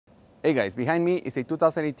Hey guys, behind me is a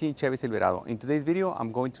 2018 Chevy Silverado. In today's video,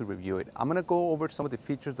 I'm going to review it. I'm gonna go over some of the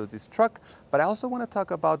features of this truck, but I also wanna talk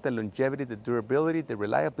about the longevity, the durability, the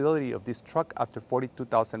reliability of this truck after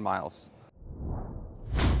 42,000 miles.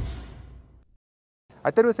 I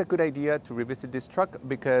thought it was a good idea to revisit this truck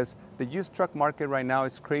because the used truck market right now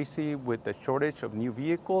is crazy with the shortage of new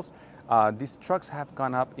vehicles. These trucks have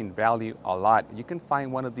gone up in value a lot. You can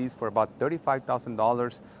find one of these for about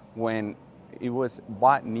 $35,000 when it was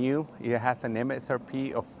bought new. It has an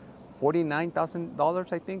MSRP of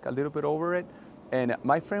 $49,000, I think, a little bit over it. And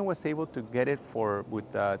my friend was able to get it for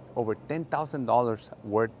with over $10,000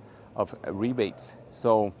 worth of rebates.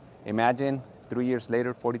 So imagine 3 years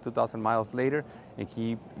later, 42,000 miles later, and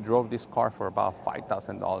he drove this car for about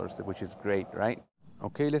 $5,000, which is great, right?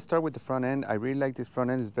 Okay, let's start with the front end. I really like this front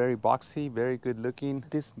end. It's very boxy, very good looking.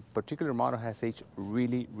 This particular model has aged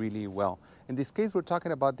really, really well. In this case, we're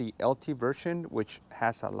talking about the LT version, which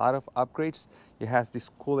has a lot of upgrades. It has these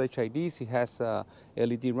cool HIDs, it has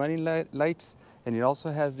LED running lights, and it also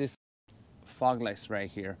has this fog lights right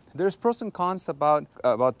here. There's pros and cons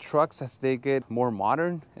about trucks as they get more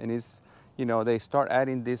modern, and they start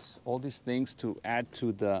adding all these things to add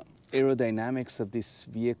to the aerodynamics of this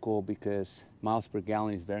vehicle because miles per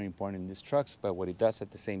gallon is very important in these trucks, but what it does at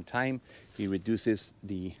the same time, it reduces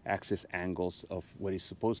the axis angles of what is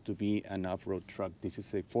supposed to be an off-road truck. This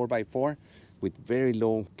is a 4x4 with very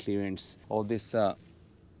low clearance. All these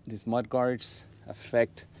mud guards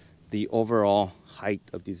affect the overall height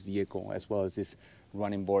of this vehicle, as well as these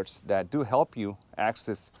running boards that do help you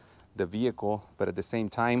access the vehicle, but at the same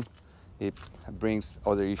time, it brings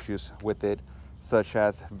other issues with it, such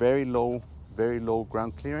as very low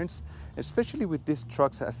ground clearance, especially with these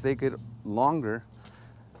trucks as they get longer.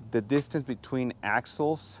 The distance between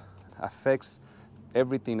axles affects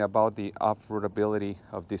everything about the off-roadability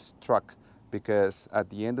of this truck, because at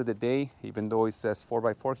the end of the day, even though it says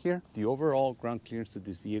 4x4 here, the overall ground clearance of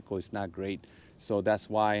this vehicle is not great. So that's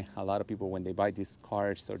why a lot of people, when they buy these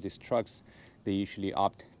cars or these trucks, they usually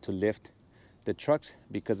opt to lift the trucks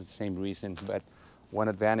because of the same reason. But one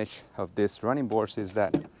advantage of this running boards is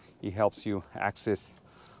that it helps you access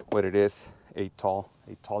what it is, a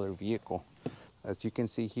taller vehicle. As you can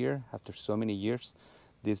see here, after so many years,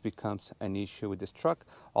 this becomes an issue with this truck.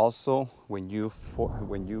 Also, when you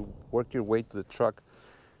work your way to the truck,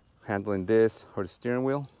 handling this or the steering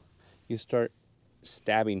wheel, you start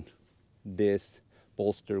stabbing this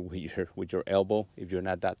bolster with your elbow if you're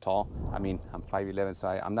not that tall. I mean, I'm 5'11", so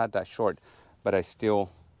I'm not that short, but I still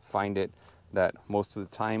find it that most of the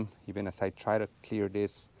time, even as I try to clear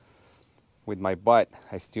this with my butt,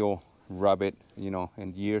 I still rub it,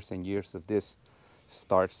 and years of this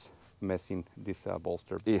starts messing this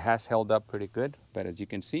bolster. It has held up pretty good, but as you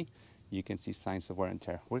can see signs of wear and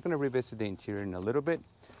tear. We're gonna revisit the interior in a little bit.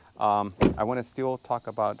 I wanna still talk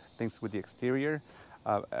about things with the exterior.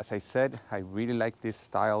 As I said, I really like this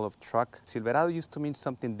style of truck. Silverado used to mean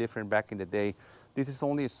something different back in the day. This is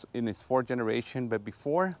only in its fourth generation, but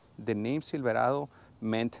before, the name Silverado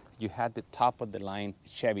meant you had the top of the line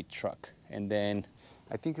Chevy truck. And then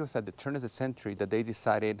I think it was at the turn of the century that they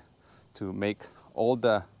decided to make all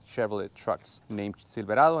the Chevrolet trucks named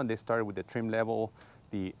Silverado, and they started with the trim level,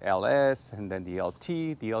 the LS, and then the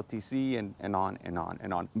LT, the LTZ, and on and on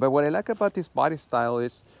and on. But what I like about this body style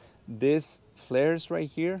is these flares right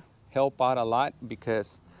here help out a lot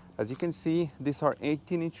because, as you can see, these are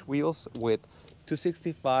 18-inch wheels with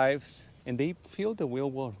 265s, and they feel the wheel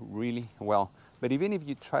well really well. But even if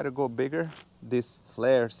you try to go bigger, these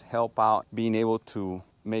flares help out being able to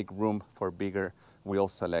make room for bigger wheel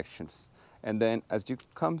selections. And then as you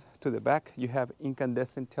come to the back, you have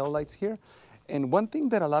incandescent tail lights here. And one thing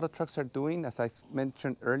that a lot of trucks are doing, as I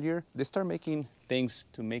mentioned earlier, they start making things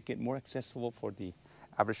to make it more accessible for the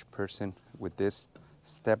average person with this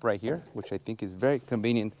step right here, which I think is very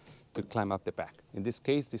convenient to climb up the back. In this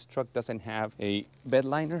case, this truck doesn't have a bed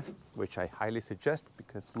liner, which I highly suggest,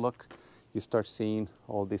 because look, you start seeing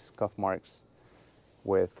all these scuff marks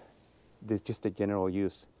with this, just a general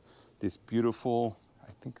use. This beautiful,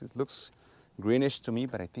 I think it looks greenish to me,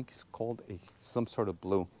 but I think it's called some sort of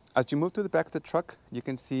blue. As you move to the back of the truck, you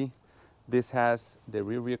can see this has the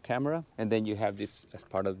rear view camera, and then you have this as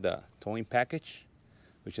part of the towing package,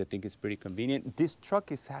 which I think is pretty convenient. This truck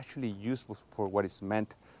is actually useful for what it's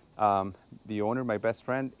meant. The owner, my best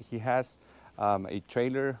friend, he has a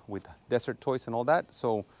trailer with desert toys and all that.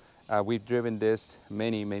 So we've driven this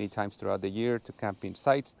many times throughout the year to camping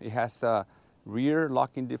sites. It has a rear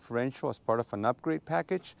locking differential as part of an upgrade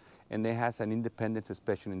package, and it has an independent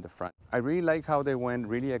suspension in the front. I really like how they went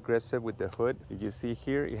really aggressive with the hood. If you see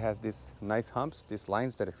here, it has these nice humps, these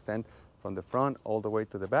lines that extend from the front all the way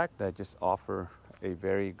to the back that just offer a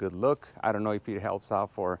very good look. I don't know if it helps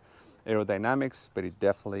out for aerodynamics, but it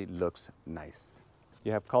definitely looks nice.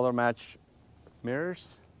 You have color match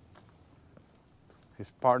mirrors.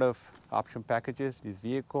 It's part of option packages. This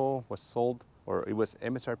vehicle was sold, or it was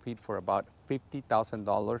MSRP'd for about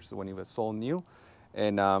 $50,000 when it was sold new.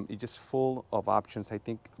 And it's just full of options. I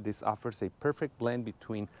think this offers a perfect blend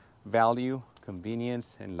between value,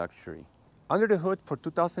 convenience, and luxury. Under the hood for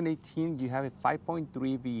 2018, you have a 5.3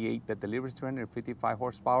 V8 that delivers 355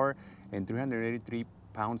 horsepower and 383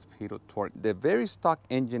 pounds-feet of torque. The very stock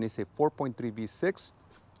engine is a 4.3 V6,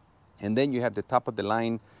 and then you have the top of the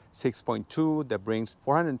line 6.2 that brings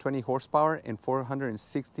 420 horsepower and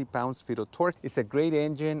 460 pounds-feet of torque. It's a great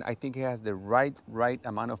engine. I think it has the right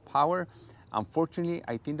amount of power. Unfortunately,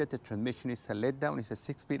 I think that the transmission is a letdown. It's a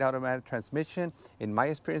 6-speed automatic transmission. In my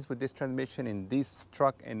experience with this transmission in this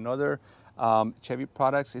truck and other Chevy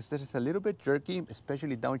products, is that it's a little bit jerky,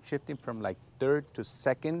 especially downshifting from like third to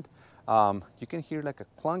second. You can hear like a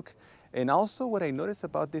clunk. And also what I noticed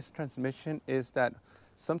about this transmission is that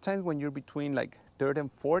sometimes when you're between like third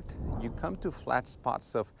and fourth, you come to flat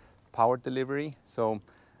spots of power delivery. So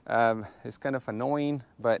it's kind of annoying,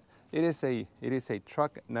 but it is a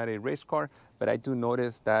truck, not a race car, but I do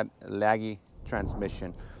notice that laggy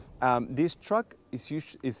transmission. This truck is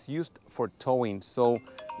used for towing. So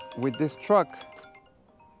with this truck,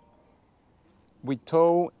 we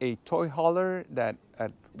tow a toy hauler that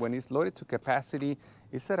when it's loaded to capacity,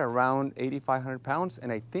 it's at around 8,500 pounds,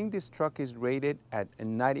 and I think this truck is rated at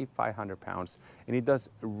 9,500 pounds, and it does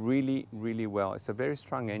really, really well. It's a very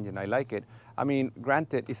strong engine. I like it. I mean,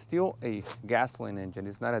 granted, it's still a gasoline engine.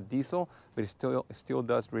 It's not a diesel, but it still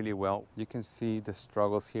does really well. You can see the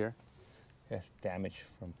struggles here. There's damage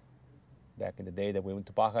from back in the day that we went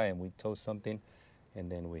to Baja and we towed something, and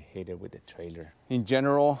then we hit it with the trailer. In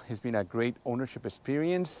general, it's been a great ownership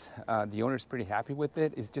experience. The owner's pretty happy with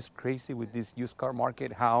it. It's just crazy with this used car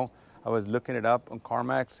market, how I was looking it up on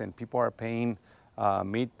Carmax and people are paying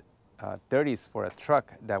mid-30s for a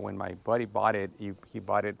truck that when my buddy bought it, he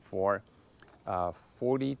bought it for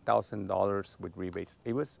 $40,000 with rebates.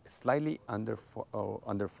 It was slightly under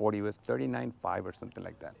 40, it was 39.5 or something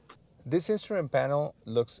like that. This instrument panel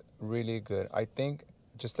looks really good. I think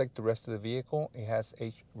just like the rest of the vehicle, it has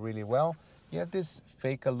aged really well. You have this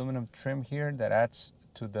fake aluminum trim here that adds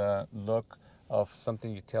to the look of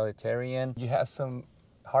something utilitarian. You have some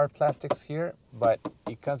hard plastics here, but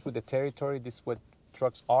it comes with the territory. This is what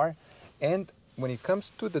trucks are. And when it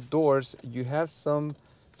comes to the doors, you have some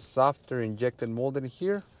softer injected molded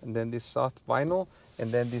here, and then this soft vinyl,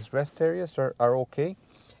 and then these rest areas are okay.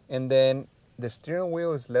 And then the steering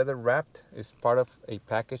wheel is leather wrapped. It's part of a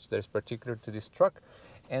package that is particular to this truck.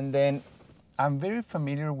 And then I'm very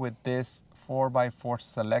familiar with this 4x4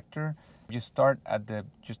 selector. You start at the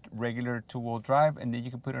just regular two-wheel drive, and then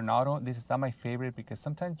you can put it on auto. This is not my favorite because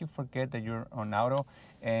sometimes you forget that you're on auto,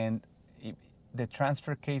 and the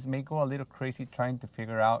transfer case may go a little crazy trying to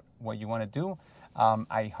figure out what you want to do.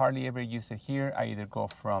 I hardly ever use it here. I either go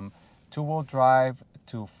from two-wheel drive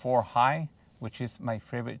to 4 high, which is my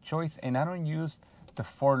favorite choice, and I don't use the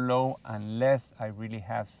 4 low unless I really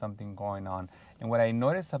have something going on. And what I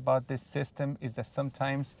notice about this system is that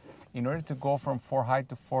sometimes in order to go from 4 high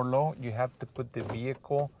to 4 low, you have to put the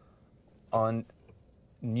vehicle on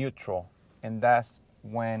neutral, and that's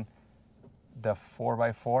when the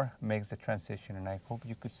 4x4 makes the transition. And I hope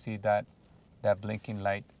you could see that blinking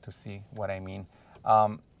light to see what I mean.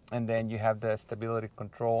 And then you have the stability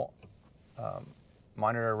control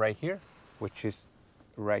monitor right here, which is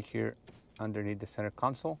right here underneath the center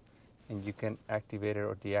console, and you can activate it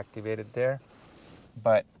or deactivate it there.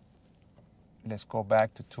 But let's go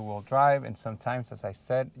back to two-wheel drive, and sometimes, as I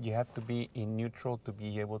said, you have to be in neutral to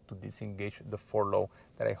be able to disengage the 4 low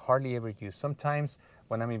that I hardly ever use. Sometimes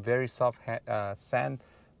when I'm in very soft sand,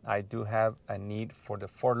 I do have a need for the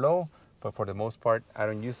 4 low, but for the most part, I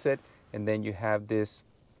don't use it. And then you have this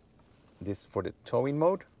for the towing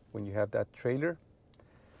mode when you have that trailer,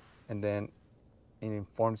 and then it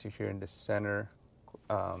informs you here in the center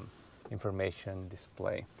information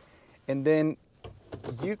display. And then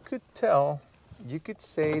you could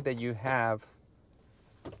say that you have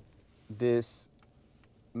this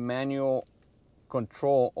manual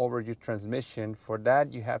control over your transmission. For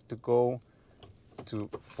that, you have to go to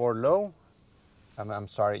 4 low. I'm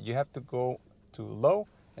sorry, you have to go to low,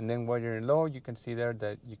 and then when you're in low, you can see there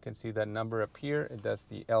that you can see that number up here. That's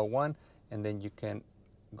the L1, and then you can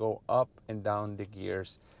go up and down the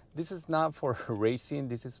gears. This is not for racing.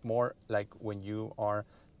 This is more like when you are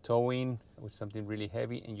towing with something really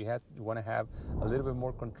heavy and you want to have a little bit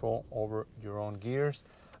more control over your own gears.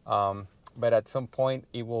 But at some point,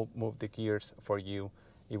 it will move the gears for you.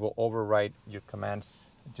 It will override your commands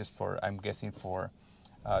just for, I'm guessing, for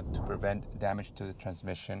to prevent damage to the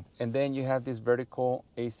transmission. And then you have these vertical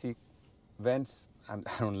AC vents. I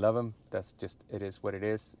don't love them. That's just, it is what it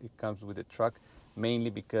is. It comes with the truck, mainly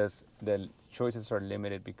because the choices are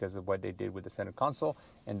limited because of what they did with the center console.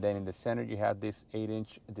 And then in the center, you have this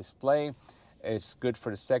 8-inch display. It's good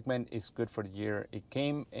for the segment. It's good for the year it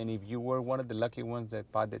came. And if you were one of the lucky ones that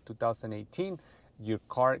bought the 2018, your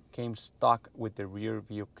car came stock with the rear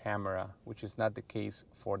view camera, which is not the case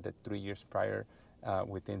for the 3 years prior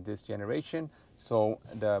within this generation. So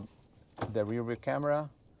the rear view camera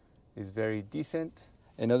is very decent.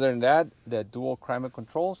 And other than that, the dual climate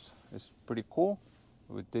controls is pretty cool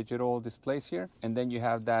with digital displays here. And then you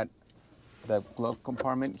have that glove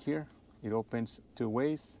compartment here. It opens 2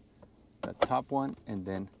 ways. The top one and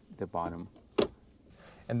then the bottom.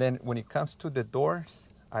 And then when it comes to the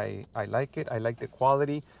doors, I like it. I like the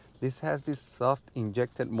quality. This has this soft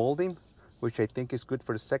injected molding, which I think is good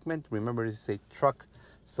for the segment. Remember, this is a truck,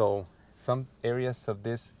 so some areas of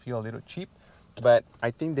this feel a little cheap, but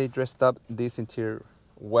I think they dressed up this interior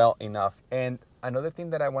well enough. And another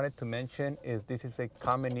thing that I wanted to mention is this is a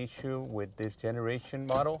common issue with this generation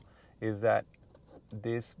model, is that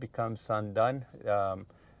this becomes undone.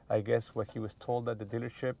 I guess what he was told at the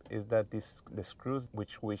dealership is that the screws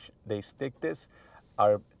which they stick this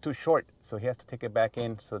are too short, so he has to take it back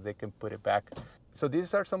in so they can put it back. So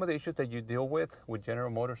these are some of the issues that you deal with General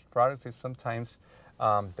Motors products. Is sometimes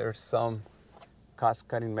there's some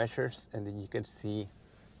cost-cutting measures, and then you can see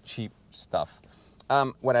cheap stuff.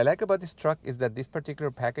 What I like about this truck is that this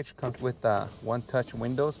particular package comes with one-touch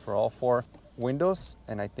windows for all 4 windows,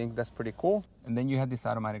 and I think that's pretty cool. And then you have these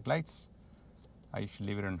automatic lights. I usually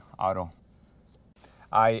leave it on auto.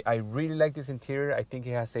 I really like this interior. I think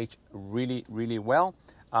it has aged really, really well.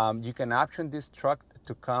 You can option this truck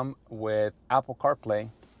to come with Apple CarPlay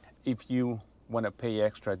if you want to pay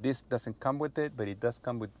extra. This doesn't come with it, but it does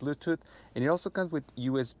come with Bluetooth. And it also comes with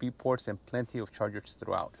USB ports and plenty of chargers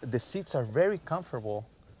throughout. The seats are very comfortable.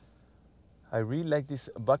 I really like these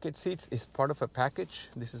bucket seats. It's part of a package.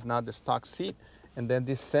 This is not the stock seat. And then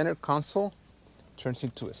this center console turns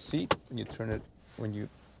into a seat. When you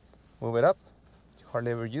move it up, you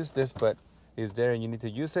hardly ever use this, but it's there and you need to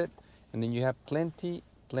use it. And then you have plenty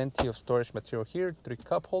of storage material here, 3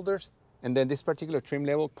 cup holders. And then this particular trim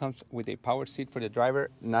level comes with a power seat for the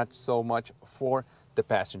driver, not so much for the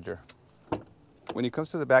passenger. When it comes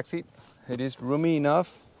to the back seat, it is roomy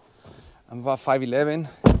enough. I'm about 5'11",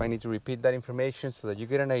 if I need to repeat that information so that you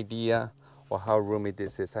get an idea of how roomy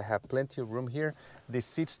this is. I have plenty of room here. The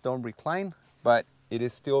seats don't recline, but it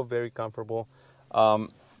is still very comfortable.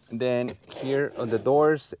 Then here on the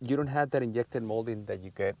doors, you don't have that injected molding that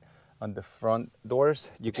you get on the front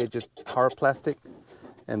doors. You get just hard plastic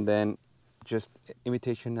and then just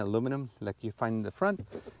imitation aluminum like you find in the front.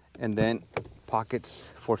 And then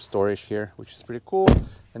pockets for storage here, which is pretty cool.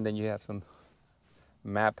 And then you have some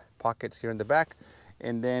map pockets here in the back.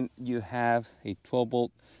 And then you have a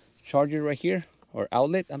 12-volt charger right here, or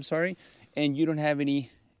outlet, I'm sorry. And you don't have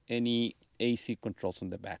any AC controls on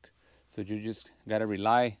the back. So you just gotta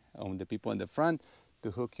rely on the people in the front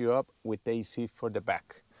to hook you up with AC for the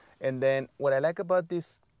back. And then what I like about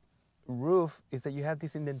this roof is that you have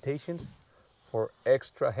these indentations for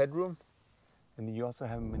extra headroom, and then you also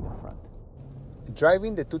have them in the front.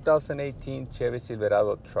 Driving the 2018 Chevy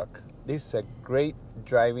Silverado truck. This is a great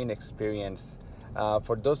driving experience.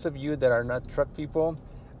 For those of you that are not truck people,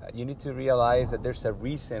 you need to realize that there's a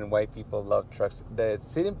reason why people love trucks. The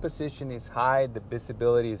sitting position is high, the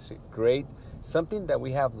visibility is great. Something that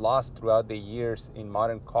we have lost throughout the years in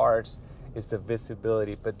modern cars is the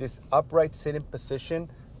visibility. But this upright sitting position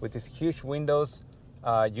with these huge windows,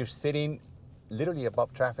 you're sitting literally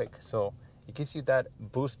above traffic. So it gives you that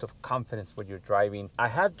boost of confidence when you're driving. I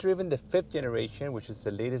have driven the 5th generation, which is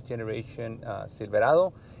the latest generation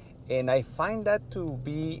Silverado, and I find that to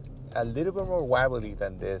be a little bit more wobbly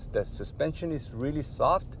than this. The suspension is really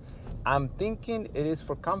soft. I'm thinking it is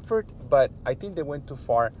for comfort, but I think they went too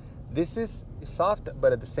far. This is soft,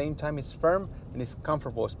 but at the same time it's firm and it's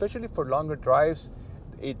comfortable, especially for longer drives.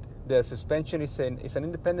 The suspension is an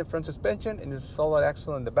independent front suspension and it's a solid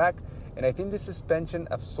axle in the back. And I think this suspension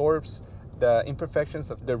absorbs the imperfections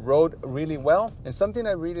of the road really well. And something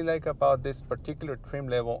I really like about this particular trim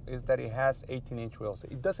level is that it has 18-inch wheels.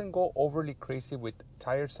 It doesn't go overly crazy with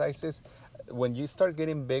tire sizes. When you start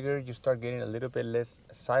getting bigger, you start getting a little bit less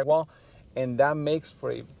sidewall, and that makes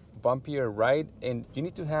for a bumpier ride. And you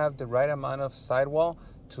need to have the right amount of sidewall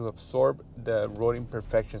to absorb the road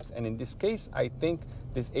imperfections. And in this case, I think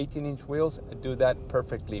these 18-inch wheels do that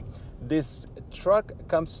perfectly. This truck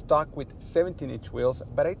comes stock with 17-inch wheels,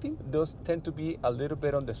 but I think those tend to be a little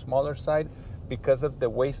bit on the smaller side because of the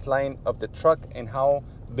waistline of the truck and how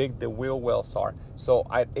big the wheel wells are. So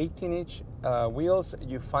at 18-inch wheels,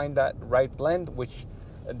 you find that right blend, which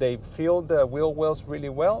they fill the wheel wells really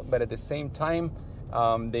well, but at the same time,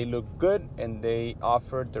 they look good and they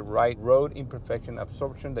offer the right road imperfection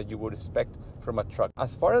absorption that you would expect from a truck.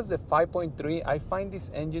 As far as the 5.3, I find this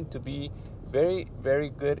engine to be very, very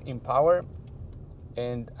good in power.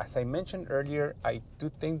 And as I mentioned earlier, I do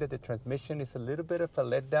think that the transmission is a little bit of a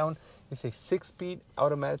letdown. It's a 6-speed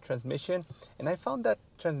automatic transmission, and I found that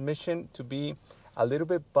transmission to be a little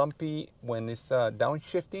bit bumpy when it's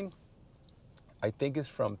downshifting. I think it's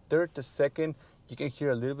from third to second. You can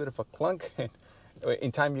hear a little bit of a clunk.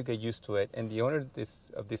 In time, you get used to it. And the owner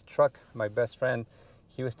of this truck, my best friend,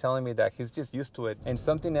 he was telling me that he's just used to it. And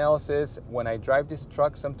something else is when I drive this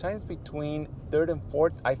truck, sometimes between third and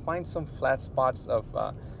fourth, I find some flat spots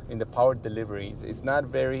in the power deliveries. It's not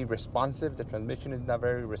very responsive. The transmission is not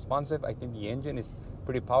very responsive. I think the engine is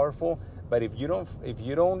pretty powerful, but if you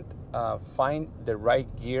don't find the right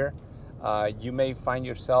gear, you may find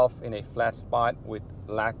yourself in a flat spot with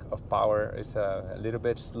lack of power. It's a little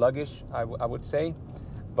bit sluggish, I would say,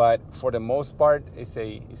 but for the most part, it's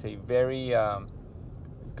a very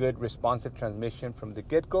good responsive transmission from the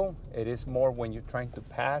get-go. It is more when you're trying to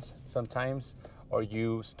pass sometimes, or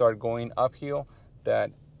you start going uphill,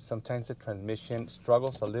 that sometimes the transmission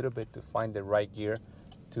struggles a little bit to find the right gear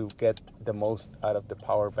to get the most out of the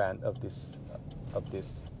power band of this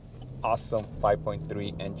awesome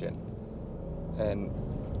 5.3 engine. And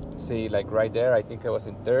see, like right there, I think I was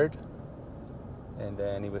in third, and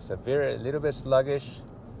then it was a little bit sluggish,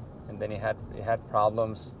 and then it had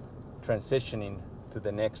problems transitioning to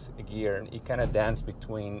the next gear. It kind of danced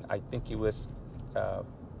between, I think it was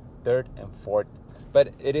third and fourth,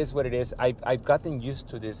 but it is what it is. I've gotten used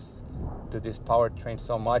to this powertrain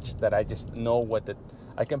so much that I just know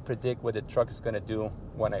I can predict what the truck is going to do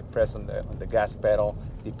when I press on the gas pedal,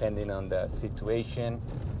 depending on the situation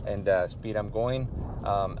and the speed I'm going.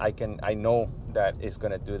 I know that it's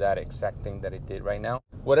going to do that exact thing that it did right now.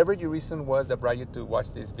 Whatever your reason was that brought you to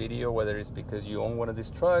watch this video, whether it's because you own one of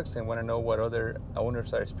these trucks and want to know what other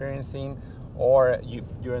owners are experiencing, or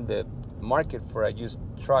you're in the market for a used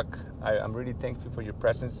truck, I'm really thankful for your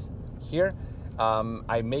presence here.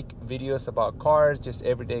 I make videos about cars, just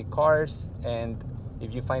everyday cars, and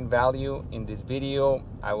if you find value in this video,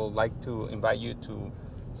 I would like to invite you to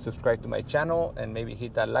subscribe to my channel and maybe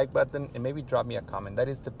hit that like button and maybe drop me a comment. That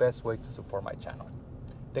is the best way to support my channel.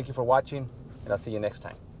 Thank you for watching, and I'll see you next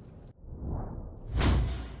time.